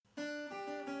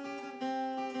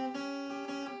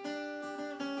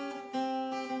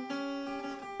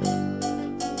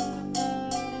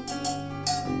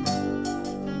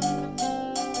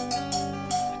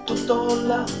sto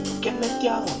là che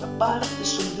mettiamo da parte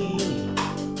soldini.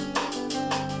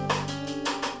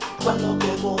 Quello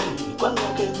che vuoi,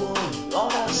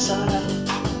 ora sarà.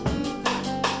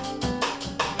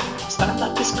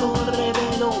 Strada che scorre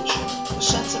veloce,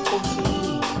 senza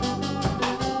confini.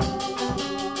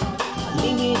 Al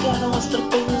limite ai nostri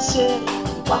pensieri,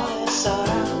 quale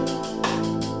sarà?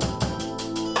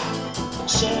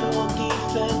 Pensiero di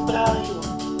febbraio,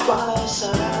 quale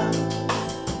sarà?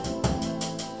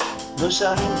 Noi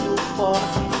saremo più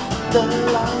forti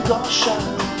dell'angoscia.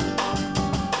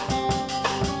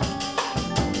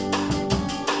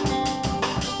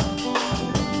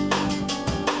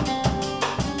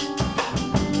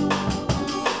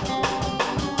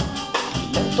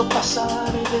 Lento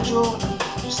passare dei giorni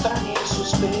strani e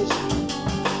sospesi,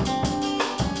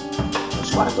 lo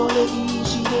sguardo le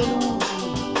visi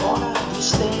delusi, ora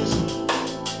distesi.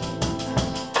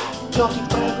 Io ti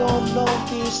prego non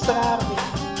distrarmi,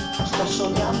 sto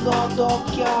sognando ad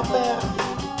occhi aperti,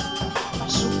 ma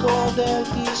il succo del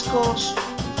discorso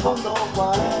in fondo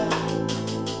qual è?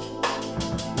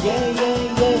 Yeah, yeah,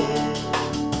 yeah,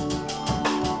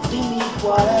 dimmi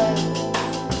qual è?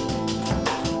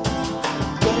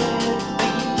 Che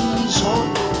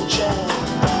bisogno c'è?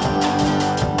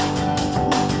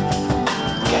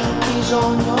 Che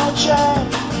bisogno c'è?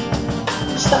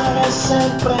 Stare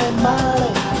sempre male,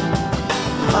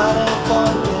 male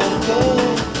poi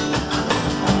perché?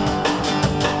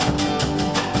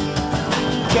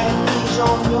 Che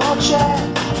bisogno c'è?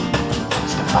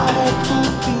 Scappare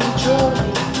tutti i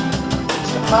giorni,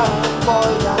 scappare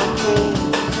poi anche.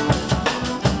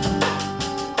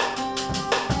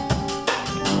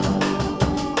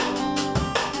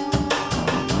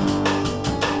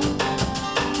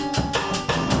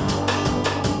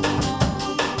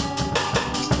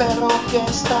 Spero che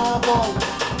stavolta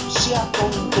sia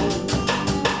contento,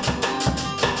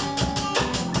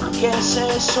 anche se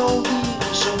i soldi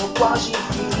sono quasi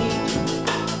finiti.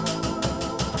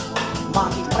 Ma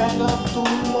ti prego, tu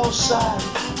lo sai,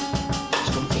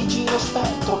 sconfiggi lo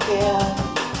spettro che hai,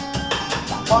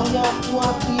 la voglia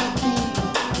tua di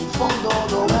Dio in fondo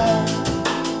dov'è?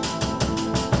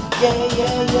 Yeah,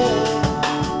 yeah, yeah,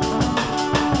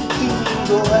 dimmi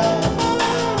dov'è?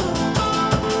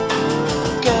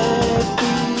 Che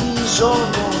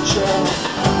bisogno c'è?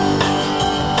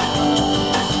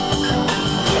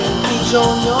 Che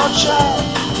bisogno c'è?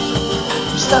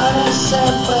 Stare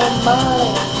sempre male,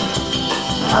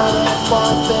 male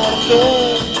poi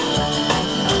perché?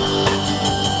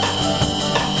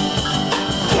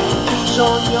 Che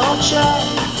bisogno c'è?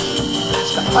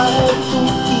 Scappare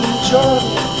tutti i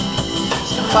giorni,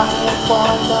 scappare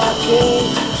poi da che?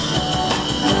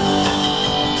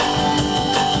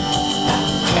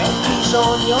 Che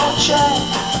bisogno c'è?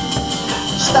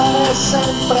 Stare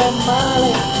sempre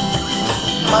male,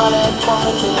 male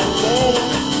poi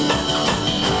perché?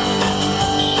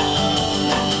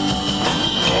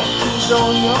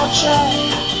 Bisogno c'è?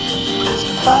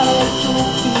 Scappare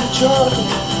tutti i giorni,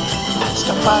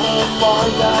 scappare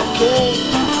poi da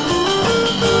che?